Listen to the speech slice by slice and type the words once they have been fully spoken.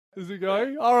Is it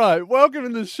going? All right, welcome to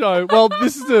the show. Well,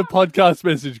 this is a podcast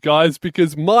message, guys,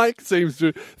 because Mike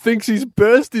thinks he's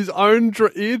burst his own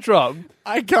eardrum.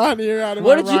 I can't hear out of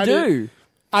What my did you right do? ear.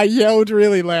 I yelled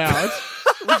really loud,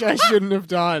 which I shouldn't have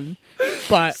done.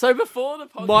 But So before the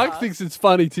podcast, Mike thinks it's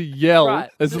funny to yell Right.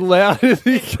 as loud as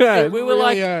he can. we were really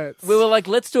like, hurts.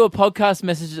 let's do a podcast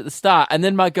message at the start, and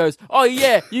then Mike goes, "Oh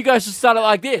yeah, you guys should start it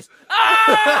like this,"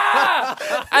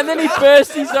 and then he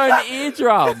burst his own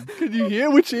eardrum. Can you hear?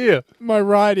 Which ear? my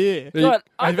right ear. God,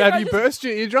 I think Have I you just- burst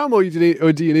your eardrum, or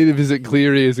do you need to visit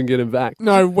clear ears and get him back?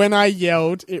 No, when I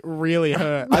yelled, it really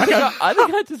hurt. I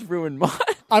think I just ruined mine.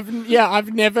 I've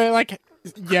never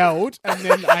yelled and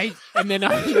then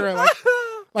I hear it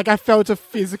like I felt a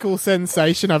physical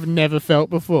sensation I've never felt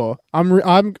before. I'm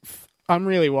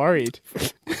really worried.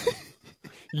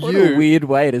 What a weird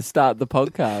way to start the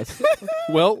podcast.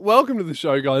 Well, welcome to the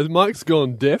show, guys. Mike's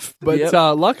gone deaf, but Yep.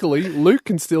 Luckily Luke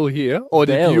can still hear. Or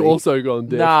did Barely. you also gone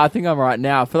deaf? Nah, I think I'm right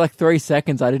now. For like 3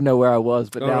 seconds, I didn't know where I was,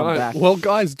 but now All I'm right. back. Well,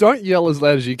 guys, don't yell as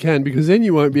loud as you can because then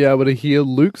you won't be able to hear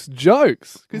Luke's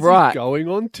jokes because Right. he's going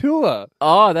on tour.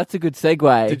 Oh, that's a good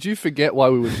segue. Did you forget why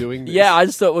we were doing this? Yeah, I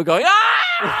just thought we're going,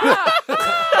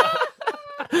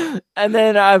 and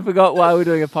then I forgot why we're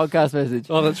doing a podcast message.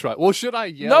 Oh, that's right. Well, should I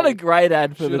yell? Not a great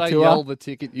ad for Should the I tour. yell the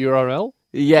ticket URL?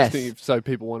 Yes. So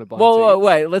people want to buy Well, tickets.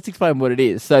 wait, let's explain what it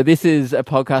is. So this is a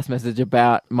podcast message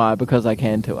about my Because I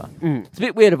Can tour. It's a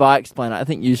bit weird if I explain it. I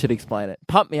think you should explain it.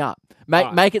 Pump me up.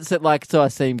 Make it so I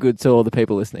seem good to all the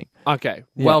people listening. Okay.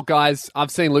 Well, guys,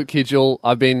 I've seen Luke Kidgel.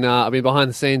 I've been behind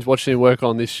the scenes watching him work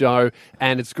on this show,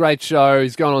 and it's a great show.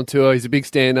 He's going on tour. He's a big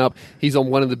stand-up. He's on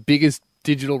one of the biggest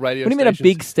digital radio What do you mean a stations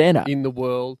big stand-up? in the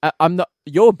world. I'm not.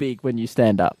 You're big when you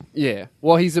stand up. Yeah.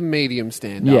 Well, he's a medium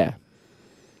stand-up. Yeah.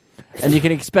 And you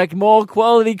can expect more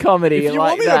quality comedy If you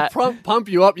like want me that. to pump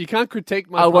you up, you can't critique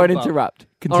my I won't pump up. interrupt.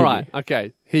 Continue. All right.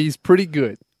 Okay. He's pretty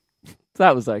good.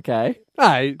 That was okay.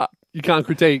 Hey, you can't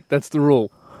critique. That's the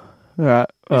rule. All right.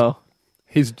 Well,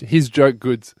 His joke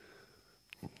goods.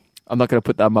 I'm not going to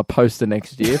put that on my poster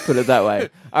next year, put it that way.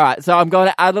 All right, so I'm going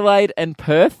to Adelaide and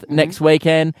Perth next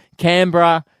weekend,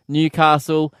 Canberra,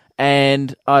 Newcastle,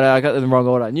 and, oh no, I got them in the wrong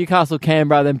order. Newcastle,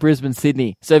 Canberra, then Brisbane,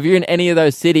 Sydney. So if you're in any of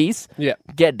those cities, Yeah.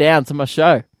 get down to my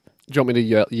show. Do you want me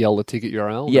to yell the ticket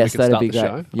URL? and Yes, then we that'd can be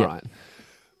start the great. show? Yeah. All right.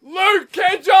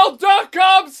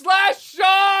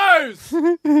 LukeKidgel.com/shows!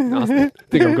 I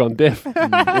think I've gone deaf. It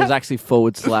was actually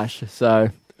 /, so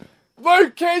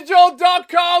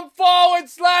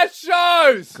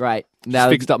LukeKidgel.com/shows! great. Just Now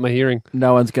fixed up my hearing.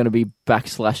 no one's going to be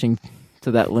backslashing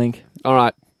to that link. All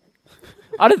right.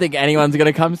 I don't think anyone's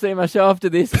going to come see my show after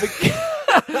this.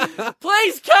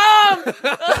 Please come!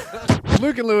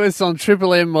 Luke and Lewis on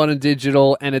Triple M Modern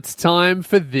Digital, and it's time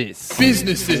for this.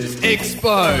 Businesses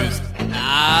exposed.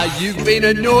 You've been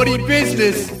a naughty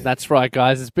business. That's right,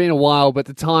 guys. It's been a while, but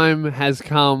the time has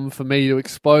come for me to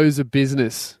expose a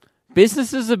business.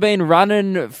 Businesses have been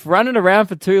running around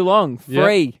for too long.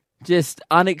 Free. Just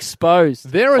unexposed.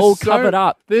 There are all so, covered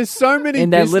up There's so many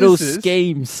in their businesses. little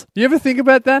schemes You ever think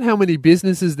about that? How many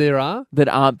businesses there are? that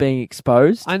aren't being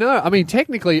exposed. I know. I mean,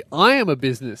 technically, I am a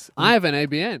business. I have an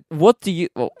ABN. What do you...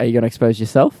 Well, are you going to expose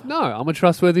yourself? No, I'm a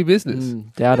trustworthy business.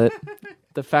 Doubt it.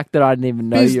 The fact that I didn't even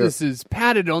know you're... Businesses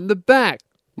patted on the back.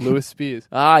 Lewis Spears.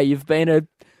 You've been a...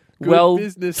 Good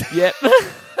business. Yep.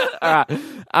 All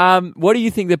right. What do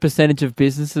you think the percentage of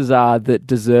businesses are that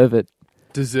deserve it?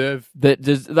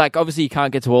 Obviously you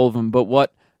can't get to all of them, but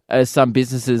what are some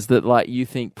businesses that you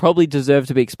think probably deserve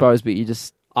to be exposed, but you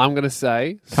just I'm going to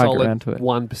say Can't get solid around to it.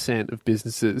 1% of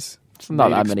businesses. it's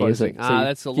not need that many, is it? exposing. So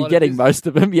That's a lot you're of getting business. most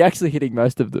of them. You're actually hitting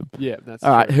most of them. Yeah, that's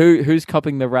All right. true. Who's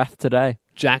copping the wrath today?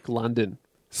 Jack London,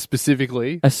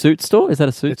 specifically. A suit store? Is that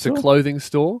a suit It's store? a clothing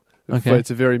store. Okay.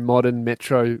 It's a very modern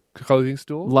metro clothing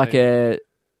store. Like a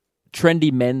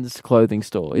trendy men's clothing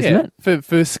store, isn't it?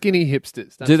 For skinny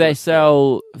hipsters. That's Do they what-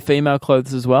 sell female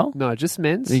clothes as well? No, just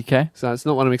men's. Okay. So it's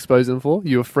not what I'm exposing them for.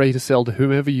 You are free to sell to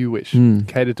whomever you wish,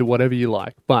 cater to whatever you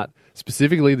like. But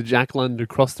specifically the Jack London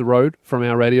across the road from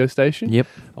our radio station. Yep.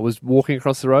 I was walking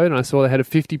across the road and I saw they had a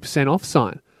 50% off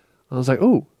sign. I was like,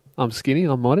 oh, I'm skinny,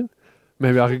 I'm modern.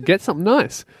 Maybe I could get something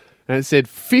nice. And it said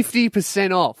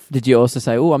 50% off. Did you also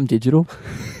say, "Oh, I'm digital,"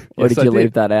 or Yes, did I you did.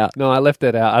 leave that out? No, I left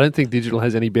that out. I don't think digital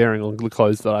has any bearing on the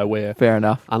clothes that I wear, Fair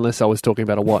enough. unless I was talking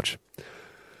about a watch.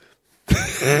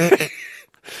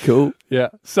 Cool. Yeah.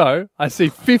 So I see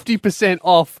 50%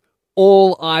 off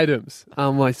all items.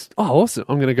 I'm like, oh, awesome.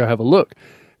 I'm going to go have a look.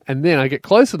 And then I get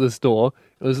closer to the store.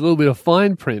 There was a little bit of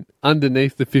fine print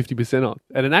underneath the 50% off.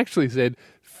 And it actually said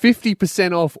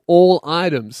 50% off all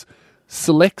items,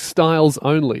 select styles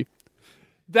only.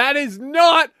 That is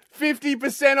not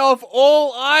 50% off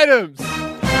all items.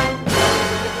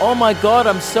 Oh my God,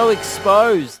 I'm so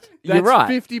exposed. That's You're right.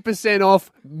 50%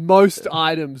 off most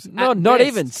items. No, at not best.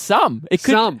 even some. It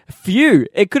could Some. few.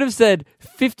 It could have said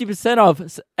 50%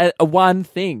 off a one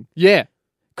thing. Yeah.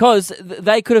 Because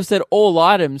they could have said all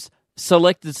items,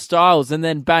 selected styles, and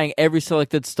then bang, every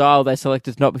selected style they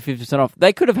selected not be 50% off.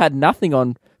 They could have had nothing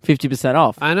on 50%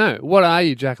 off. I know. What are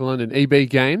you, Jack London? EB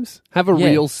Games? Have a Yeah.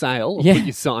 real sale or Yeah. put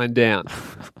your sign down.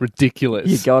 Ridiculous.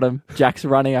 You got him. Jack's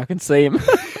running. I can see him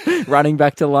running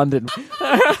back to London.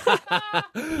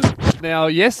 Now,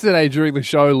 yesterday during the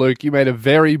show, Luke, you made a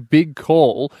very big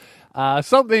call. A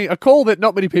call that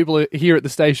not many people here at the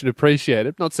station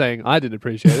appreciated. Not saying I didn't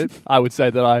appreciate it. I would say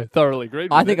that I thoroughly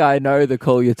agreed with I think it. I know the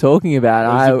call you're talking about.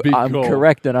 It was a big I'm call.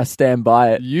 correct and I stand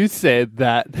by it. You said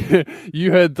that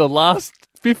you heard the last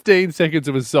 15 seconds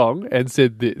of a song and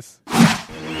said this.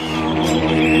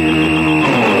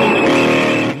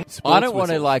 I don't want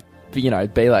to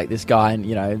be like this guy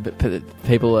and, but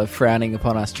people are frowning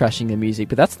upon us trashing the music,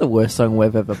 but that's the worst song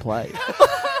we've ever played.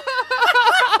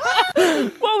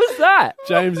 What was that?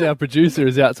 James, our producer,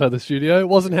 is outside the studio.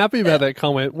 Wasn't happy about that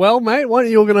comment. Well, mate, why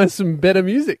don't you organise some better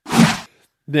music?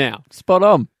 Now, Spot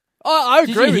on. I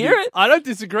Did agree you with hear you. it? I don't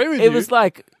disagree with you. It was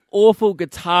like awful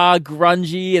guitar,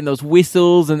 grungy, and there was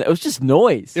whistles, and it was just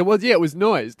noise. It was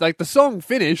noise. Like the song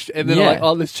finished, and then Yeah. like,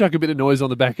 oh, let's chuck a bit of noise on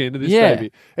the back end of this Yeah.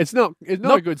 baby. It's not a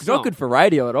good It's song. not good for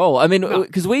radio at all. I mean,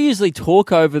 because we usually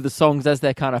talk over the songs as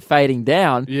they're kind of fading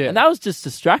down, Yeah. and that was just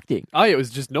distracting. Oh, yeah, it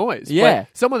was just noise. Yeah. But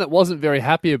someone that wasn't very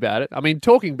happy about it. I mean,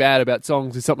 talking bad about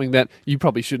songs is something that you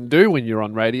probably shouldn't do when you're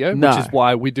on radio, No. which is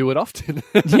why we do it often.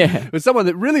 Yeah. But someone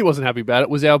that really wasn't happy about it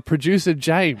was our producer,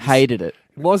 James. Hated it.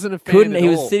 Wasn't a fan Couldn't. at He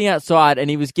all. was sitting outside and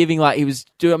he was giving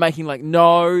making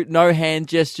no hand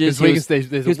gestures. 'Cause we He can was, see-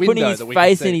 there's he was a putting window his that we can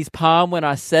face see. in his palm when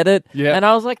I said it. Yeah. And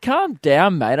I was like, calm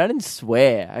down, mate. I didn't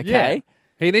swear. Okay. Yeah.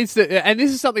 He needs to, and this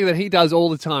is something that he does all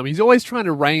the time. He's always trying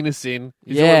to rein us in.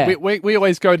 Yeah. We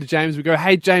always go to James. We go,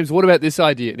 hey, James, what about this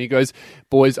idea? And he goes,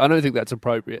 boys, I don't think that's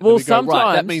appropriate. And Well, we go, right, that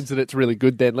sometimes- means that it's really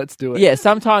good then. Let's do it. Yeah,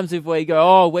 sometimes if we go,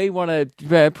 oh, we want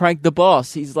to prank the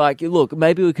boss, he's like, look,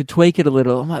 maybe we could tweak it a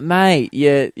little. I'm like, mate,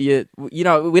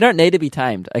 we don't need to be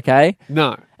tamed, okay?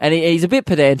 No. And he's a bit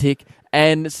pedantic.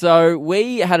 And so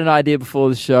we had an idea before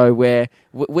the show where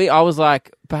I was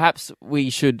like, perhaps we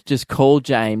should just call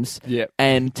James Yeah.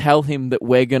 and tell him that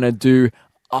we're going to do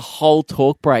a whole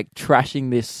talk break trashing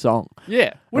this song.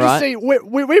 Yeah. We'll Right. just see.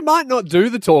 We might not do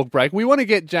the talk break. We want to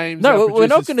get James. No, our we're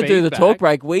not producer's going to do the feedback. talk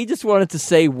break. We just wanted to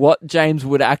see what James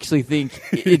would actually think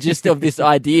just of this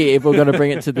idea if we're going to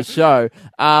bring it to the show.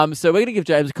 So we're going to give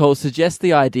James a call, suggest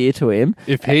the idea to him.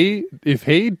 If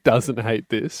he doesn't hate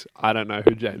this, I don't know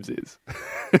who James is.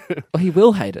 He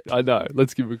will hate it. I know.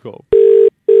 Let's give him a call.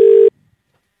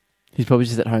 He's probably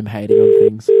just at home hating on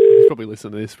things. He's probably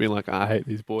listening to this being like, I hate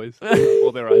these boys.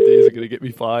 All their ideas are going to get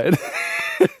me fired.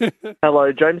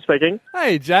 Hello, James speaking.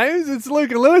 Hey, James, it's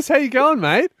Luke and Lewis. How you going,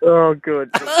 mate? Oh, good.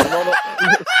 That's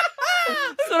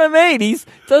what I mean. He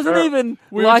doesn't even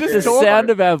we were like just the talking. sound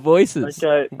of our voices.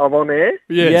 Okay, I'm on air.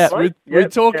 Yes, Yeah. we're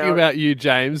Yep, talking yeah. about you,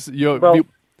 James. Well-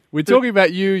 We're talking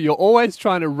about you. You're always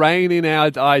trying to rein in our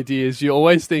ideas. You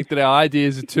always think that our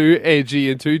ideas are too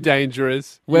edgy and too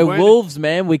dangerous. You We're won't- wolves,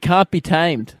 man. We can't be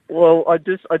tamed. Well, I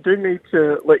do need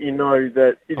to let you know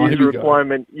that it Oh, is here a we go.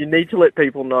 requirement. You need to let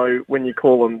people know when you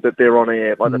call them that they're on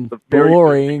air. Like that's the very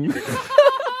Boring.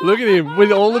 Look at him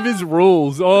with all of his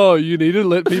rules. Oh, you need to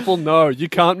let people know. You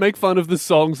can't make fun of the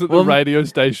songs that the Well- radio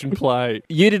station play.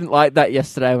 You didn't like that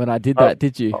yesterday when I did that,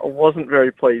 did you? I wasn't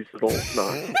very pleased at all.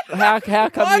 No. How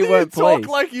come Why you do weren't talk pleased?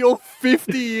 like you're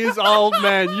 50 years old,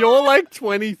 man? You're like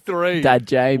 23. Dad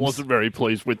James. Wasn't very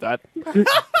pleased with that.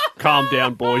 Calm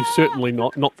down, boy. Certainly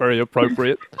not very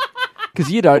appropriate.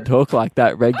 Because you don't talk like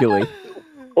that regularly.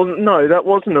 Well, no, that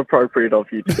wasn't appropriate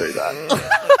of you to do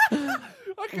that.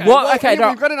 Okay, What? Okay, here, no.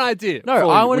 we've got an idea. No, for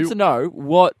I you. wanted to know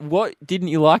what didn't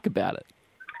you like about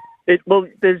it? Well,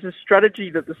 there's a strategy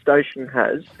that the station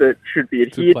has that should be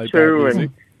play adhered bad to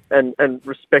music. and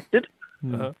respected.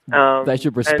 Uh-huh. They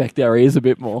should respect our ears a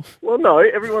bit more. Well, no,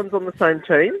 everyone's on the same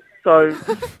team, so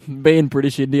Me and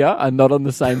British India are not on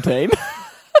the same team.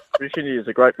 British India is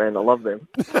a great band. I love them.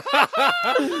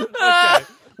 Okay.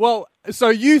 Well, so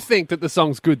you think that the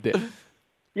song's good then?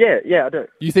 Yeah, I do.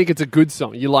 You think it's a good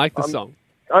song? You like the song?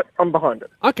 I'm behind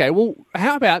it. Okay, well,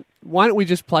 how about, why don't we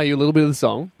just play you a little bit of the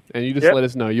song and you just Yep. let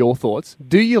us know your thoughts.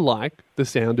 Do you like the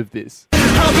sound of this?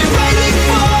 I'll be waiting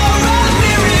for a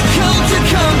miracle to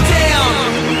come down.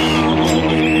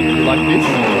 You like this?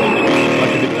 Like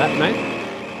a bit of that, mate?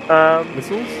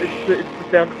 Whistles? It's the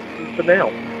sound of the now.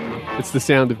 It's the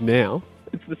sound of now.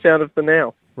 It's the sound of the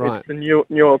now. Right. It's the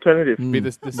new alternative. Be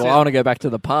the Well, I sound, want to go back to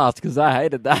the past because I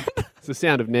hated that. it's the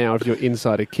sound of now if you're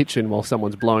inside a kitchen while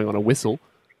someone's blowing on a whistle.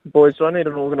 Boys, do I need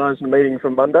to organise a meeting for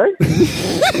Monday?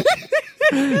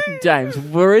 James,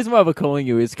 the reason why we're calling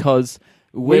you is because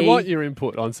We want your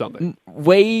input on something.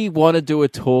 we want to do a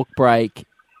talk break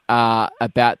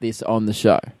about this on the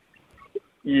show.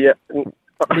 Yeah. Well,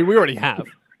 I mean, we already have.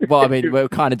 Well, I mean, we're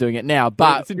kind of doing it now,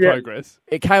 but It's in Yeah. progress.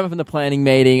 it came up in the planning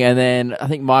meeting, and then I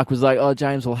think Mike was like, "Oh,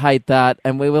 James will hate that,"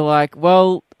 and we were like,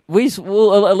 "Well,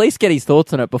 we'll at least get his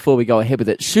thoughts on it before we go ahead with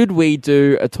it. Should we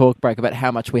do a talk break about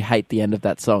how much we hate the end of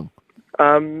that song?"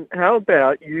 how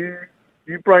about you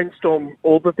brainstorm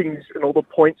all the things and all the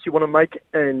points you want to make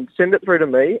and send it through to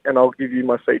me, and I'll give you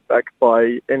my feedback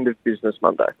by end of business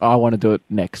Monday. I want to do it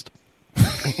next.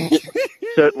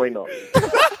 Certainly not.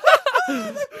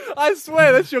 I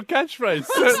swear, that's your catchphrase.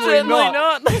 Certainly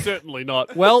not. Certainly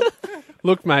not. Well,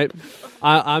 look, mate,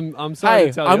 I'm sorry Hey,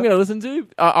 to tell I'm you. going to listen to you.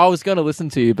 I was going to listen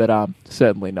to you, but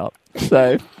certainly not.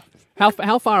 So,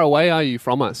 How far away are you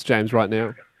from us, James, right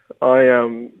now?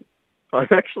 I'm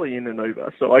actually in an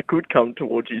Uber, so I could come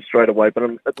towards you straight away, but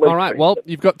I'm at least... All right, well,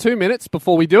 you've got 2 minutes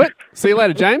before we do it. See you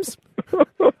later, James.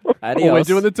 adios. We're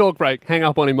doing the talk break. Hang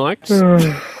up on him, Mike.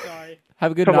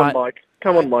 Have a good Come night. on, Mike.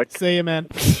 Come on, Mike. See you, man.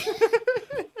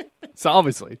 So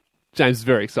obviously, James is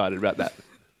very excited about that.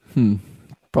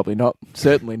 Probably not.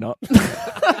 Certainly not.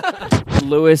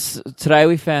 Lewis, today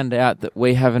we found out that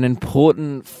we have an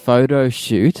important photo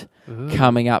shoot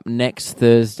coming up next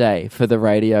Thursday for the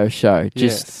radio show.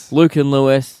 Just Yes. Luke and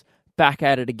Lewis back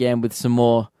at it again with some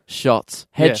more shots.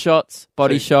 Headshots,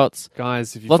 body So- shots.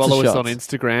 Guys, if you Lots of follow us on shots.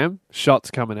 Instagram, shots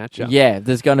coming at you. Yeah,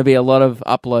 there's going to be a lot of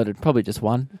uploaded. Probably just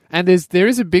one. And there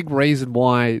is a big reason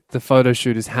why the photo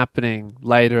shoot is happening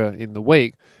later in the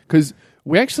week, because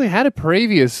we actually had a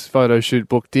previous photo shoot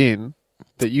booked in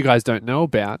that you guys don't know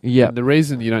about. Yeah. And the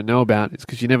reason you don't know about is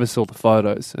because you never saw the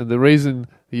photos. And the reason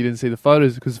that you didn't see the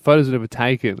photos is because the photos were never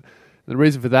taken. And the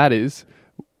reason for that is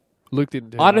Luke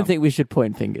didn't turn I don't up. think we should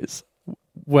point fingers.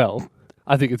 Well,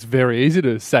 I think it's very easy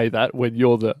to say that when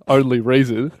you're the only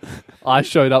reason. I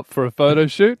showed up for a photo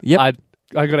shoot. Yep.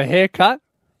 I got a haircut.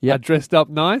 Yep. I dressed up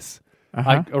nice.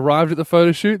 Uh-huh. I arrived at the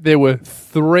photo shoot. There were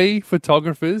 3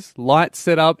 photographers, lights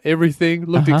set up, everything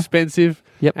looked Uh-huh. expensive.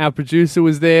 Yep. Our producer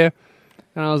was there.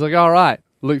 And I was like, all right,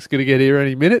 Luke's going to get here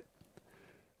any minute.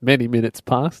 Many minutes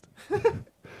passed.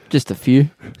 Just a few.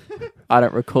 I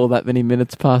don't recall that many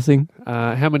minutes passing.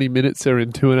 How many minutes are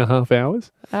in 2.5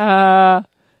 hours?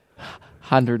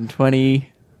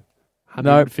 120,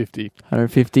 150.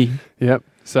 150. Yep.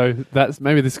 So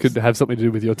maybe this could have something to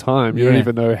do with your time. You Yeah. don't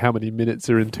even know how many minutes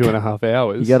are in 2.5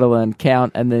 hours. You got to learn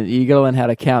count, and then you got to learn how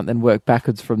to count, then work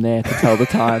backwards from there to tell the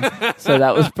time. So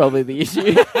that was probably the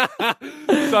issue.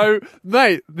 So,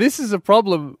 mate, this is a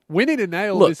problem. We need to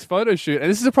nail Look. this photo shoot. And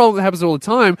this is a problem that happens all the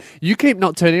time. You keep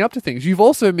not turning up to things. You've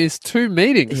also missed 2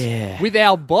 meetings Yeah. with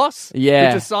our boss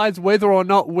Yeah. who decides whether or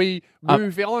not we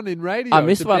move on in radio. I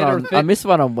missed to one better on. fit. I missed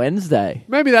one on Wednesday.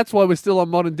 Maybe that's why we're still on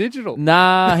Modern Digital.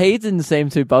 Nah, he didn't seem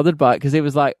too bothered by it because he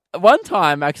was like, one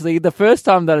time actually, the first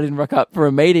time that I didn't rock up for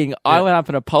a meeting, I Yeah. went up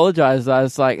and apologized. I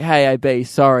was like, "Hey, AB,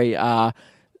 sorry,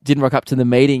 didn't rock up to the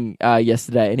meeting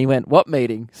yesterday," and he went, "What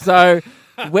meeting?" So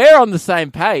we're on the same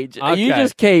page. You Okay.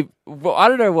 just keep. Well, I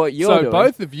don't know what you're So doing.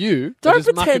 both of you are Don't just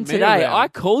pretend mucking me today. around. I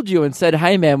called you and said,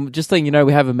 "Hey, man, just letting you know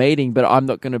we have a meeting, but I'm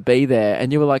not going to be there."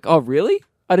 And you were like, "Oh, really?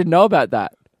 I didn't know about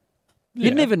that." You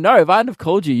didn't Yeah. even know. If I hadn't have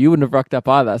called you, you wouldn't have rocked up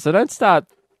either. So don't start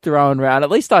throwing around.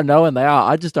 At least I know when they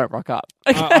are. I just don't rock up.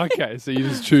 Okay, so you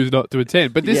just choose not to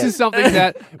attend. But this Yeah. is something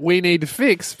that we need to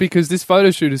fix because this photo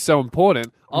shoot is so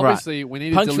important. Obviously, we need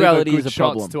to deliver Punctuality good is a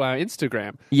shots problem. to our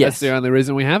Instagram. Yes. That's the only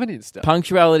reason we have an Insta.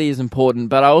 Punctuality is important,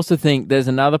 but I also think there's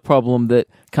another problem that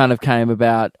kind of came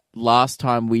about last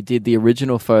time we did the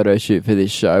original photo shoot for this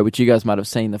show, which you guys might have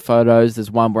seen the photos. There's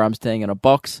one where I'm standing in a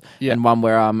box Yeah. and one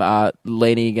where I'm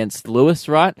leaning against Lewis,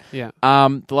 right? Yeah.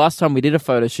 The last time we did a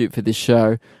photo shoot for this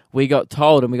show, we got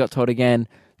told, and we got told again,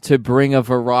 to bring a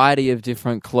variety of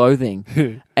different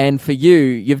clothing. And for you,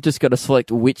 you've just got to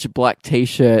select which black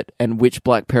t-shirt and which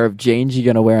black pair of jeans you're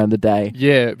going to wear on the day.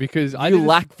 Yeah, because You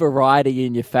lack variety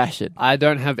in your fashion. I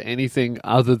don't have anything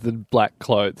other than black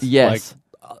clothes. Yes.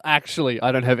 Like, actually,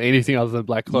 I don't have anything other than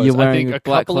black clothes. You're I wearing think a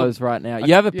black couple of- clothes right now.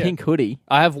 You have a yeah. pink hoodie.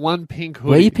 I have one pink hoodie.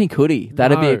 Wear your pink hoodie.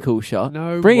 That'd be a No. cool shot.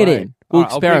 No, bring it way. in. We'll All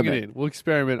right, experiment. I'll bring it in. We'll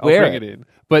experiment. Wear I'll bring it. it in.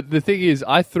 But the thing is,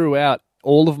 I threw out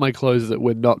all of my clothes that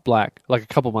were not black, like a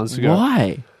couple months ago.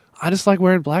 Why? I just like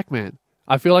wearing black, man.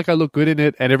 I feel like I look good in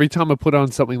it, and every time I put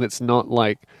on something that's not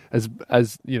like as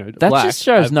you know, That black, just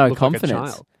shows I no look like a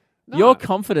confidence. child. No. You're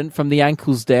confident from the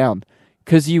ankles down.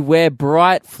 because you wear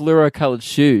bright fluoro-coloured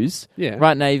shoes. Yeah.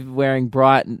 Right now you're wearing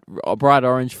bright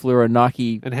orange fluoro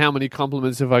Nike. And how many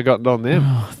compliments have I gotten on them?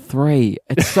 3.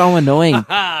 It's so annoying.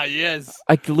 Ah, yes.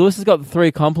 Like Lewis has got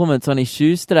 3 compliments on his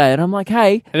shoes today, and I'm like,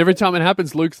 hey, And every time it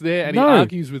happens, Luke's there and No. he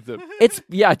argues with them.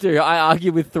 I do. I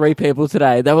argued with 3 people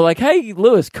today. They were like, hey,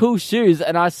 Lewis, cool shoes.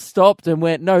 And I stopped and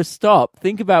went, no, stop.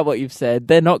 Think about what you've said.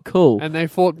 They're not cool. And they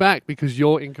fought back because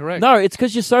you're incorrect. No, it's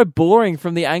because you're so boring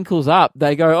from the ankles up.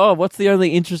 They go, oh, what's the only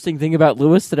interesting thing about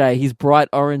Lewis today? His bright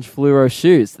orange fluoro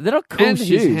shoes. They're not cool and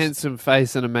shoes. his handsome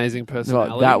face and amazing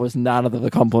personality. Well, that was none of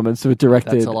the compliments that were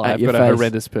directed That's a lie. at I've your got face. a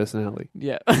horrendous personality.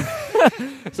 Yeah.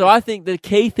 So I think the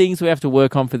key things we have to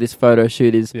work on for this photo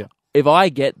shoot is if I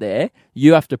get there,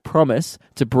 you have to promise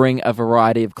to bring a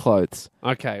variety of clothes.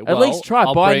 Okay, At least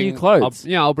try, buy new clothes.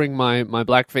 I'll bring my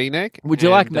black V-neck. Would you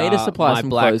like me to supply my some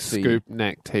black clothes for you? scoop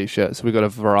neck T-shirt? So we've got a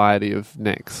variety of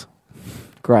necks.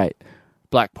 Great.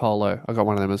 Black polo. I got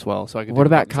one of them as well. So I can. What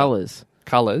about colours?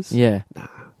 Colours? Yeah.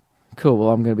 Cool. Well,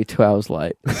 I'm going to be 2 hours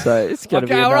late, so it's going to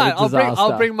be Okay, all another right. disaster.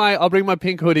 I'll bring my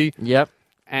pink hoodie. Yep.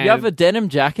 And You have a denim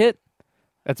jacket.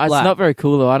 it's It's black. not very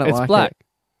cool though. I don't It's like black. it.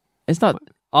 It's not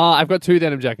Oh, I've got 2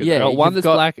 denim jackets. Yeah, I've got one you've that's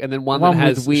got black and then one one that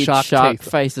has with weird shark teeth.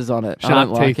 faces on it. I Shark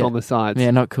don't like teeth it. on the sides.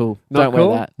 Yeah, not cool. Not Don't cool?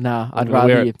 wear that. Nah, I'd gonna wear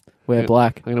rather it. you wear Yeah.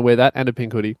 black. I'm going to wear that and a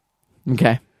pink hoodie.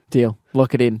 Okay, deal.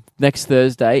 Lock it in. Next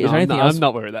Thursday. Is No, there anything I'm else?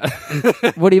 not wearing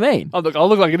that. What do you mean? I'll look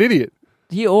like an idiot.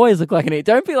 You always look like an idiot.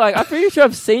 Don't be like, I'm pretty sure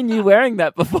I've seen you wearing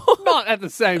that before. Not at the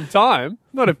same time.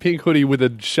 Not a pink hoodie with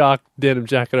a shark denim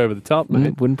jacket over the top,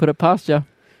 mate. Wouldn't put it past you.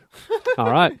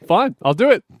 All right, fine. I'll do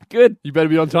it. Good. You better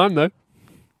be on time, though.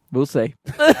 We'll see.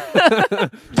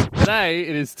 Today,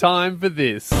 it is time for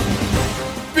this.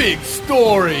 Big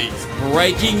stories.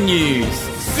 Breaking news.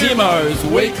 Simo's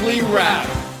Weekly Wrap.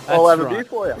 I'll have a right. beer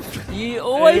for you. You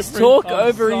always Every- talk I'm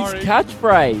over sorry. his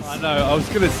catchphrase. I know. I was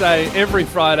going to say every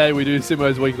Friday we do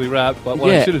Simo's Weekly Wrap, but what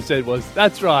I Yeah. should have said was,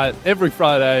 that's right, every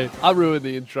Friday I ruin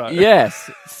the intro. Yes,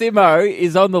 Simo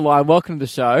is on the line. Welcome to the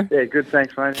show. Yeah, good,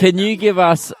 thanks, mate. Can you give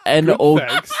us an Good, all?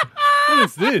 thanks. What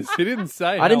is this? He didn't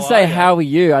say. I didn't say how are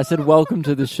you. I said welcome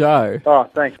to the show. Oh,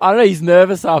 thanks. I don't know. He's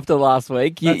nervous after last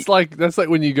week. That's like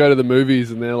when you go to the movies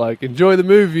and they're like, enjoy the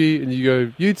movie, and you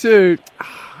go, you too.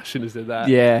 I shouldn't have said that.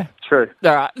 Yeah. True.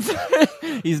 All right.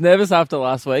 He's nervous after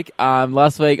last week.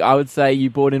 Last week, I would say you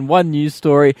brought in one news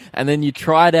story and then you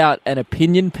tried out an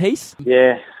opinion piece.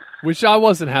 Yeah. Which I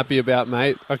wasn't happy about,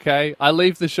 mate. Okay, I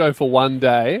leave the show for one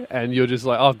day, and you're just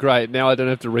like, "Oh, great! Now I don't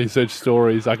have to research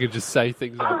stories. I can just say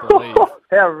things I believe."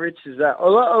 How rich is that? I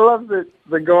love that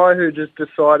the guy who just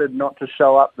decided not to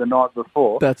show up the night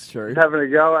before That's true. is having a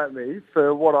go at me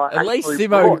for what I At least actually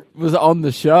Simo brought. was on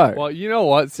the show. Well, you know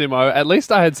what, Simo? At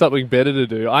least I had something better to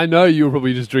do. I know you were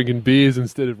probably just drinking beers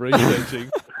instead of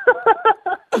researching.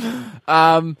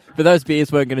 But those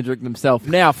beers weren't going to drink themselves.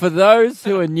 Now, for those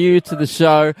who are new to the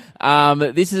show,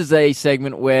 this is a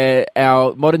segment where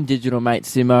our modern digital mate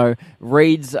Simo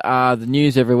reads the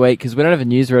news every week because we don't have a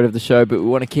news read of the show, but we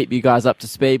want to keep you guys up to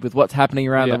speed with what's happening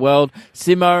around Yeah. the world.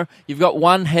 Simo, you've got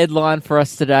one headline for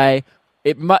us today.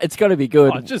 It's got to be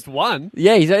good. Oh, just one.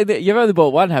 Yeah, you've only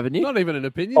bought one, haven't you? Not even an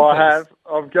opinion. I piece. have.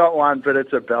 I've got one, but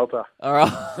it's a belter. All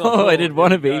right. Oh, I didn't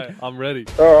want to be. Okay, I'm ready.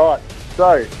 All right.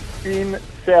 So, in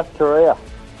South Korea,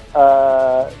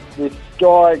 this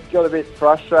guy got a bit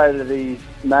frustrated at his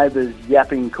neighbour's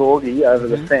yapping corgi over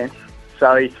the fence,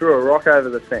 so he threw a rock over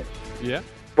the fence. Yeah,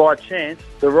 By chance,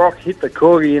 the rock hit the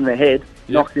corgi in the head,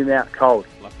 Yeah. knocked him out cold.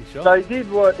 lucky shot. So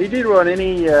he did what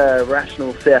any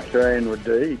rational South Korean would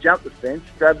do. He jumped the fence,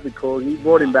 grabbed the corgi,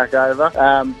 brought him back over,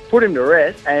 put him to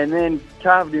rest, and then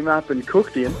carved him up and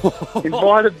cooked him.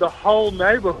 Invited the whole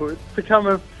neighbourhood to come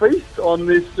and feast on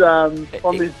this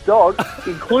dog,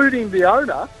 including the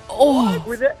owner. Oh,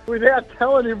 Without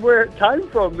telling him where it came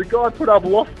from. The guy put up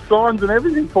loft signs and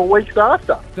everything for weeks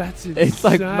after. That's insane. it's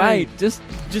like, mate, just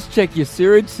check your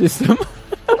sewage system.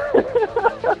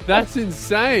 That's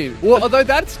insane. Well, although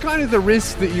that's kind of the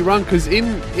risk that you run, because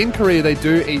in Korea they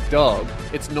do eat dog.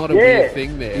 It's not a weird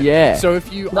thing there. Yeah. So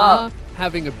if you are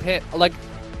having a pet, like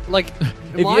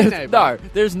If my you- neighbor, no,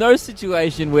 there's no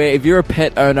situation where if you're a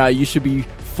pet owner, you should be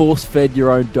force-fed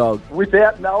your own dog.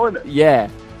 Without knowing it. Yeah.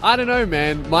 I don't know,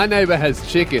 man. My neighbor has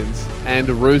chickens and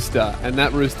a rooster, and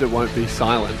that rooster won't be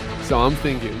silent. So I'm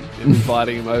thinking of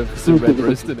inviting him over for some red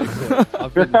rooster next week.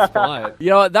 I've been inspired. You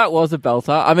know what? That was a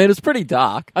belter. I mean, it's pretty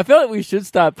dark. I feel like we should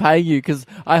start paying you because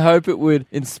I hope it would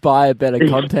inspire better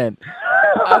content.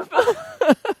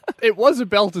 It was a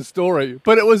belter story,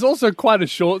 but it was also quite a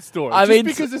short story. I Just mean,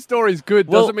 because the story's good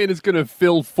well- doesn't mean it's going to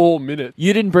fill 4 minutes.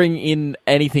 You didn't bring in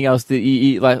anything else that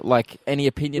you like any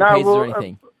opinion pieces or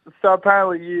anything. So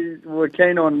apparently you were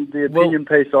keen on the opinion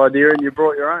piece idea and you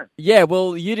brought your own. Yeah,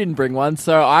 well, you didn't bring one,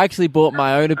 so I actually bought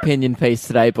my own opinion piece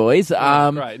today, boys.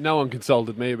 Great. No one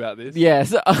consulted me about this. Yeah,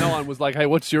 so, No one was like, hey,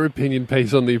 what's your opinion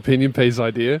piece on the opinion piece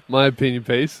idea? My opinion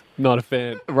piece, not a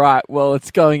fan. right, well, it's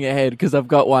going ahead because I've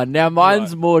got one. Now,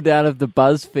 mine's more down of the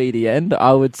BuzzFeedy end.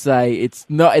 I would say it's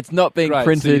not being Great. So you're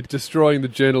printed destroying the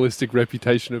journalistic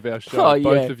reputation of our show, Oh, yeah.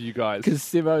 both of you guys. because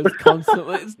Simo's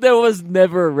constantly... there was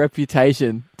never a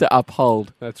reputation to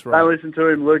uphold. That's Don't right. listen to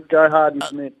him, Luke. Go hard and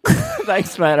submit.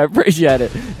 Thanks, mate. I appreciate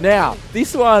it. Now,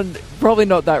 this one, probably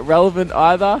not that relevant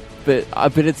either, but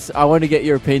it's. I want to get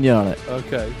your opinion on it.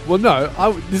 Okay. Well, no,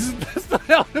 that's not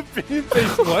how an opinion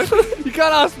piece works. You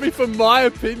can't ask me for my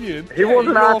opinion. He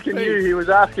wasn't Your asking piece. you, he was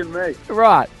asking me.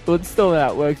 Right. Well, it's still not how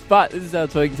it works, but this is how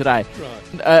it's working today.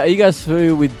 Right. Are you guys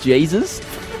familiar with Jesus?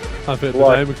 I've heard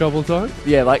What? the name a couple of times.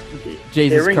 Yeah, like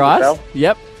Jesus rings a Christ. bell.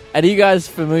 Yep. And are you guys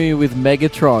familiar with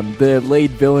Megatron, the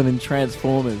lead villain in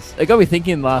Transformers? It got me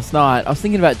thinking last night. I was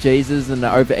thinking about Jesus and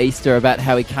over Easter about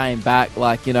how he came back.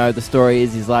 Like, you know, the story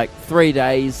is he's like 3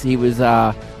 days. He was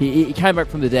he came back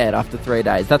from the dead after 3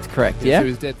 days. That's correct, yeah? So he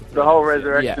was dead for The whole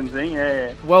resurrection thing,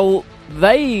 yeah. Well,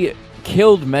 they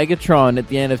killed Megatron at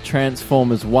the end of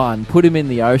Transformers 1, put him in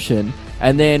the ocean,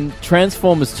 and then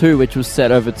Transformers 2, which was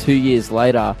set over 2 years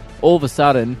later, all of a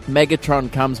sudden,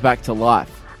 Megatron comes back to life.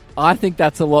 I think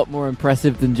that's a lot more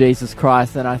impressive than Jesus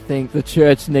Christ, and I think the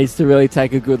church needs to really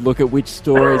take a good look at which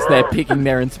stories they're picking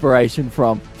their inspiration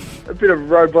from. A bit of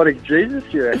robotic Jesus,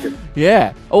 you reckon?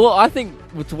 Yeah. Oh, well, I think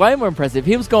it's way more impressive.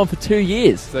 He was gone for 2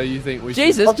 years. So you think we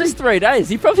Jesus, I think- just 3 days.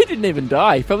 He probably didn't even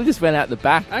die. He probably just went out the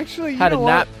back. Actually, you Had a know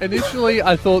nap. what? Initially,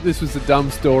 I thought this was a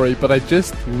dumb story, but I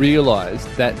just realised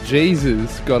that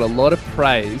Jesus got a lot of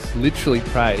praise, literally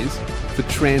praise, for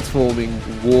transforming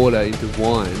water into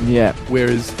wine. Yeah.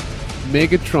 Whereas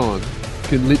Megatron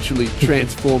can literally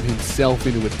transform himself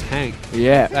into a tank.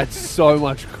 Yeah. That's so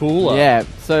much cooler. Yeah,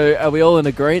 so are we all in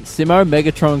agreement? Simo,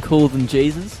 Megatron cooler than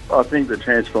Jesus? I think the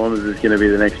Transformers is going to be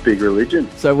the next big religion.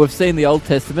 So we've seen the Old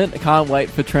Testament. I can't wait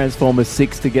for Transformers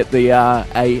 6 to get the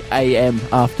AM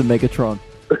after Megatron.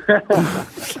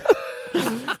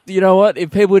 You know what?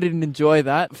 If people didn't enjoy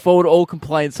that, forward all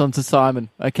complaints onto Simon,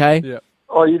 okay? Yeah.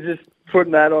 Oh, you're just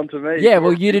putting that onto me? Yeah,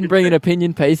 well, you didn't bring an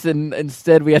opinion piece, and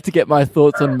instead we had to get my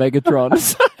thoughts on Megatron.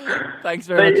 Thanks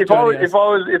very much See, for joining us. if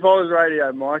I was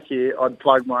Radio Mike here, I'd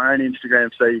plug my own Instagram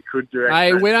so you could direct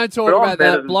Hey, me. we don't talk But I'm about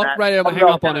better that. than Block that. radio, I'm hang not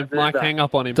up on gonna him. do Mike, that. hang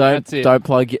up on him. Don't That's it. don't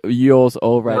plug yours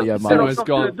or Radio Said Mike. I'm Simo's not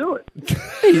gone. gonna do it.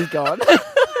 He's gone.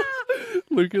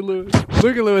 Luke and Lewis.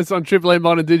 Luke and Lewis on Triple M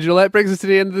Modern Digital. That brings us to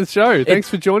the end of the show. Thanks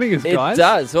for joining us, guys. It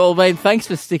does. Well, man, thanks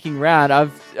for sticking around.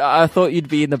 I thought you'd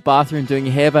be in the bathroom doing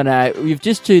your hair by now. You've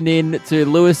just tuned in to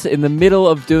Lewis in the middle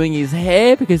of doing his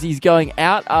hair because he's going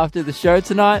out after the show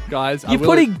tonight. Guys, I You're will-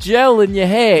 putting gel in your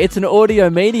hair. It's an audio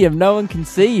medium. No one can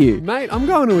see you. Mate, I'm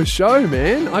going to a show,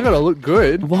 man. I got to look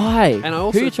good. Why? And I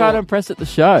also Who are you trying to thought- impress at the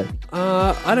show?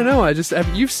 I don't know.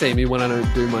 You've seen me when I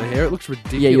don't do my hair. It looks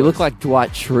ridiculous. Yeah, you look like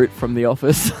Dwight Schrute from The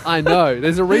Office. I know.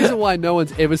 There's a reason why no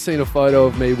one's ever seen a photo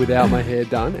of me without my hair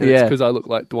done. And it's Yeah. because I look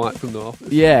like Dwight from The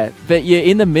Office. Yeah, but you're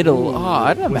in the middle. Ooh. Oh,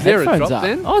 I don't have my Was there a headphones drop up.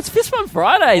 then? Oh, it's Fist Bump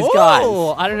Fridays, guys.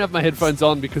 Oh, I don't have my headphones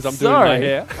on because I'm doing my Sorry.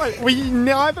 hair. Wait,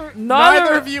 neither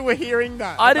Neither- of you were hearing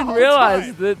that. I the didn't whole realise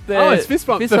time. that the Oh, it's Fist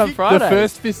Bump. Fist Bump the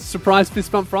Fridays. first surprise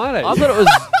Fist Bump Friday. I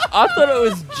thought it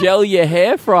was gel your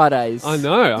hair Fridays. I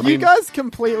know. I You mean, guys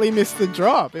completely missed the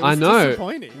drop. It was I know.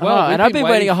 disappointing. Well, Oh, we've and I've been been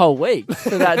waiting waiting- a whole week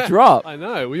for that drop. I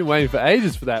know. We've been waiting for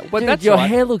ages for that. But Dude, that's your right.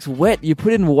 hair looks wet. You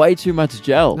put in way too much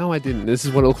gel. No, I didn't. This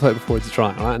is what it looks like before it's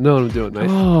dry. All right? know what I'm doing, mate.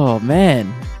 Oh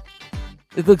man,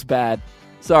 it looks bad.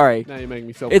 Sorry. Now you're making me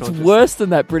It's self-conscious. worse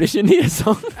than that British India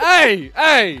song. Hey!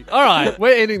 All right.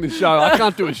 We're ending the show. I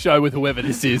can't do a show with whoever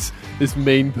this is. This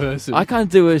mean person. I can't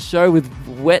do a show with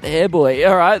wet hair boy.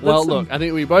 All right. Well, look, I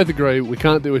think we both agree we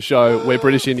can't do a show where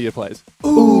British India plays.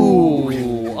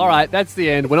 Ooh. All right, that's the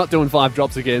end. We're not doing 5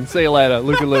 drops again. See you later,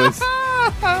 Luke and Lewis.